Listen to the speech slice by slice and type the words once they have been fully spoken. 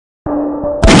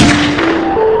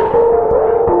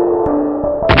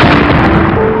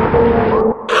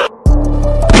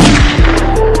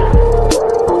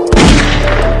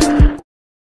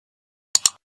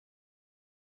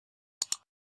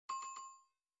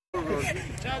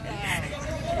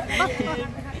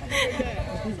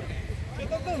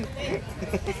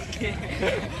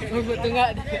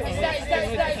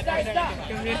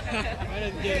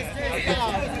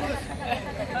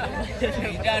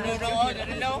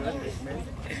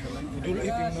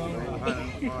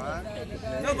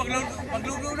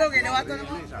Pagluglo daw kay dawaton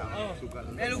mo.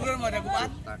 Eh luglo mo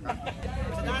dagupat.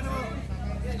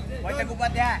 Wala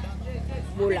dagupat ya.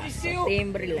 Bola sa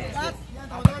timbre.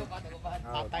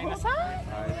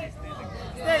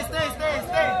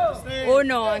 Stay.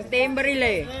 Uno ang timbre.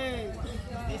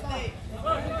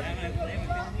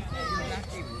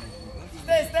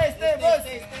 Stay, boss.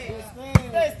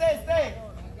 Stay.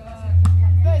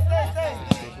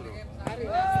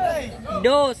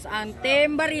 Dos ang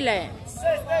timbre.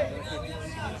 Stay.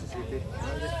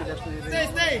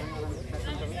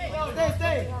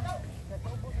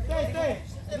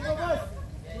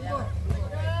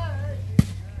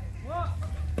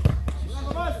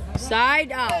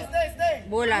 Side out.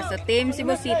 Bola sa team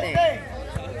Cebu City.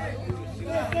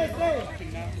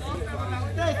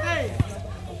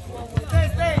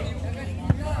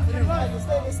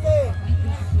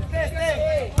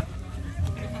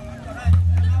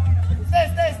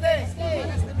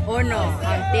 Uno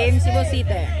ang team Cebu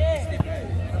City.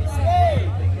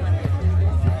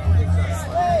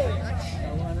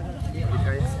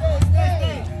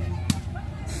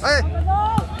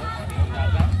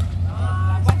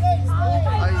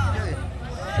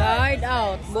 Side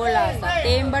out. Bola sa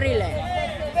team Barili.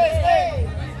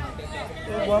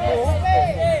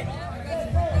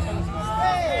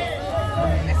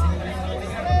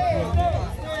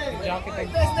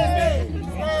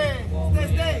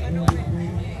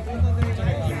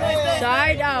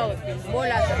 Side out.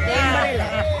 Bola sa team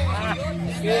Barili.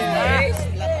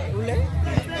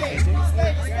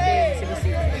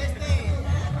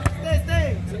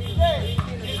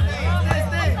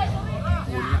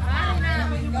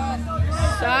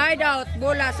 Side out.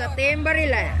 Bola sa team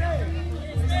Barili.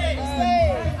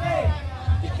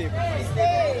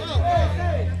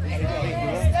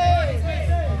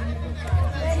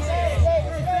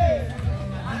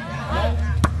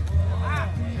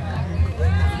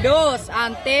 Dos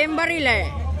ang team Barili.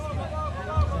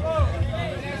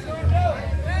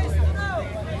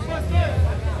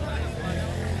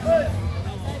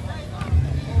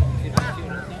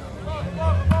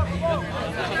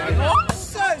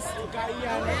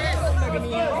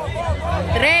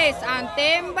 Tres ang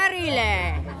team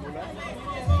Barili.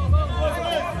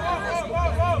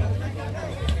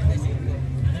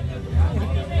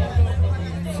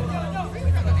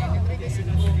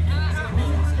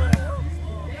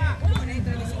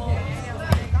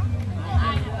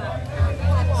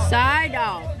 Side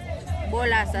out.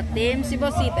 Bola sa team Cebu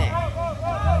City.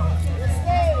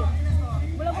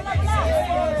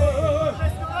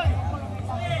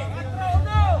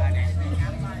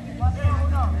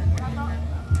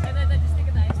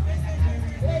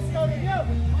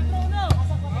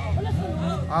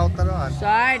 Out taruhan.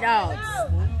 Side out.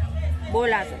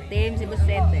 Bola sa team Cebu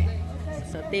City.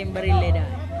 Sa team Barili na.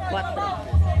 4.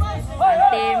 Ang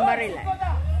team Barili.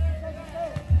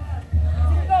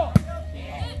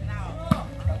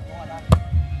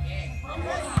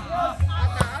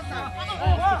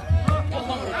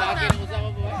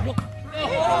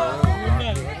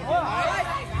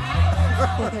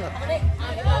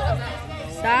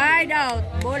 Side out.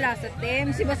 Bola sa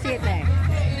team Cebu City.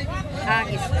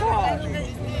 Ang score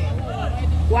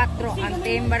 4 ang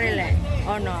team Barili.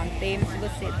 O no, ang team Cebu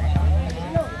City.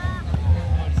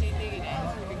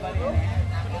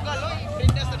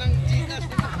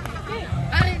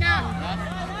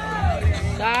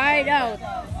 Side out.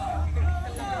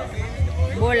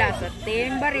 Bola sa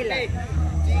team Barili.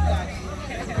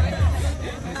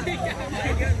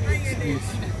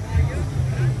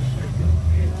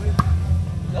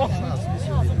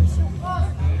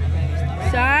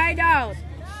 Side out.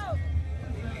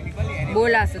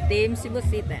 Bola sa team Cebu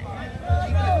City.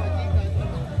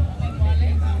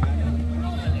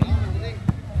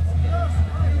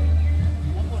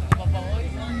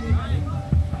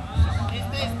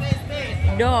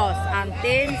 Dos ang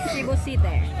team Cebu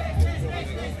City.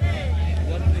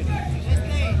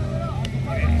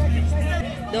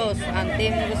 Dos ang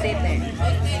team Cebu City.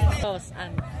 Dos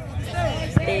ang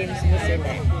team Cebu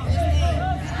City.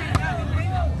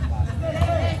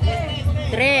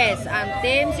 Tres ang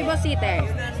team Cebu City.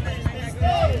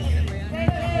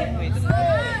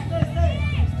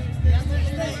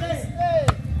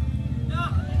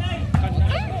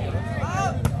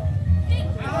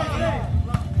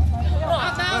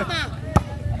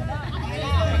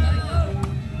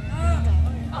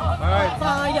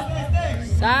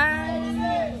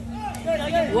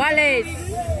 Walis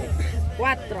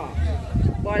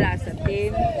 4. Bola sa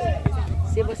team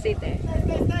Cebu City.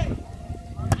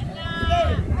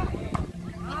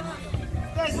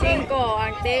 5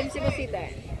 ang team Cebu City.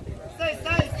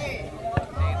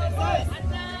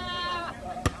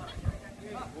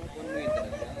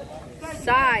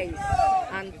 6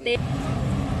 ang team.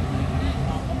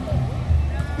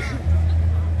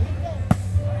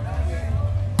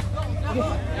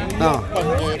 No.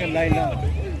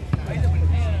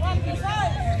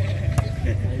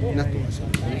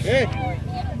 Hey!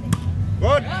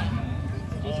 Good!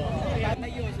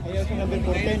 Ayaw sa number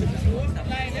 14.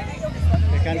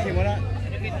 Dekansi mo na.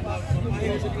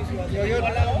 Yun.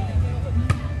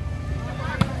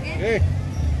 Hey!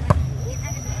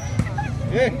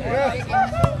 Hey!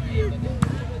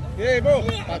 Hey, bro!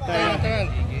 Patay na.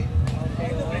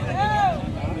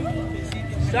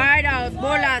 Side out,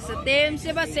 bola sa team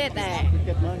Cebu City.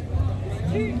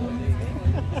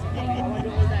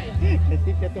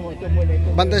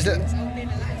 Bantay sa...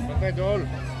 Bantay doon.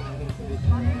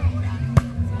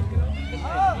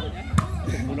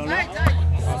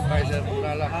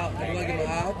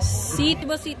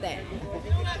 Cebu City.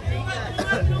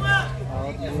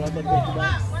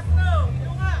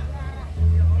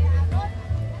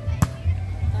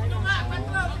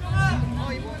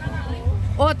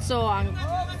 Otso ang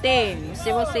team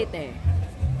Cebu City.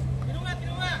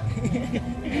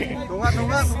 Tunga.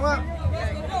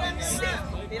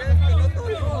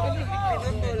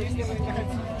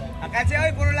 Akan siya,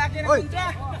 oy, puro laki ng kontra.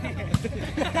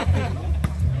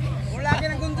 Puro laki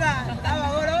ng kontra. Tawa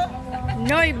ko, no?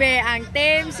 9 ang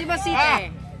team Cebu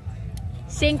City.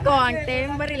 5 ang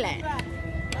team Barili.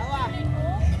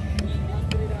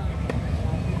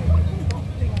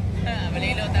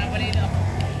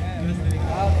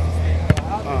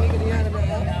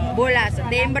 Bola sa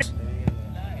team Barili.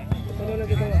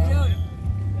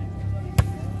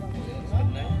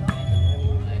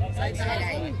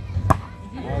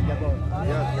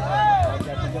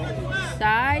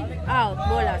 Side out,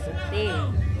 bola sa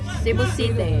team Cebu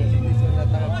City.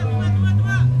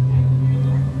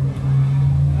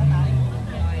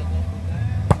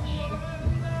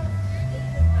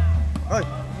 Hoy!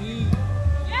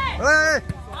 Hey!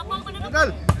 Tagal!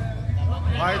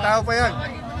 May tao pa yan.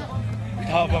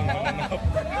 Tabang.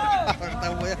 May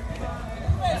tao pa yan.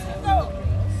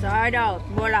 Side out,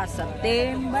 bola sa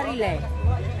team Barili.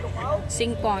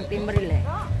 5 ang team Barili.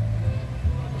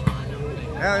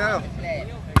 Ayaw.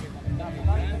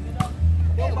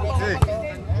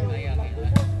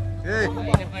 Hey!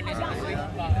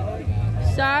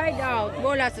 Side out,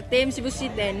 bola sa team Cebu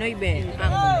City. 9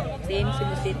 ang team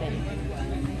Cebu City.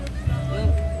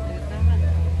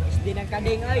 Di ng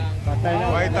kading, oy. Patay na.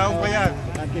 May tao pa yan.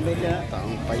 Nakilod niya.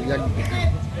 Taong payag.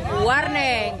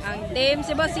 Warning ang team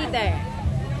Cebu City.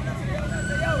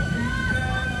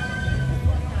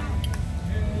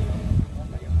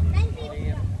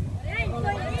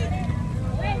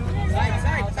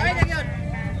 Side na yun.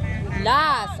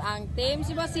 Last ang team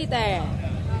Cebu City.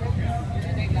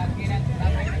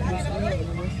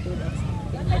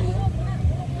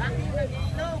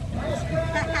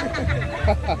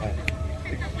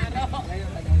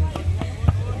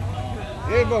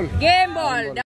 Hey, ball. Game ball.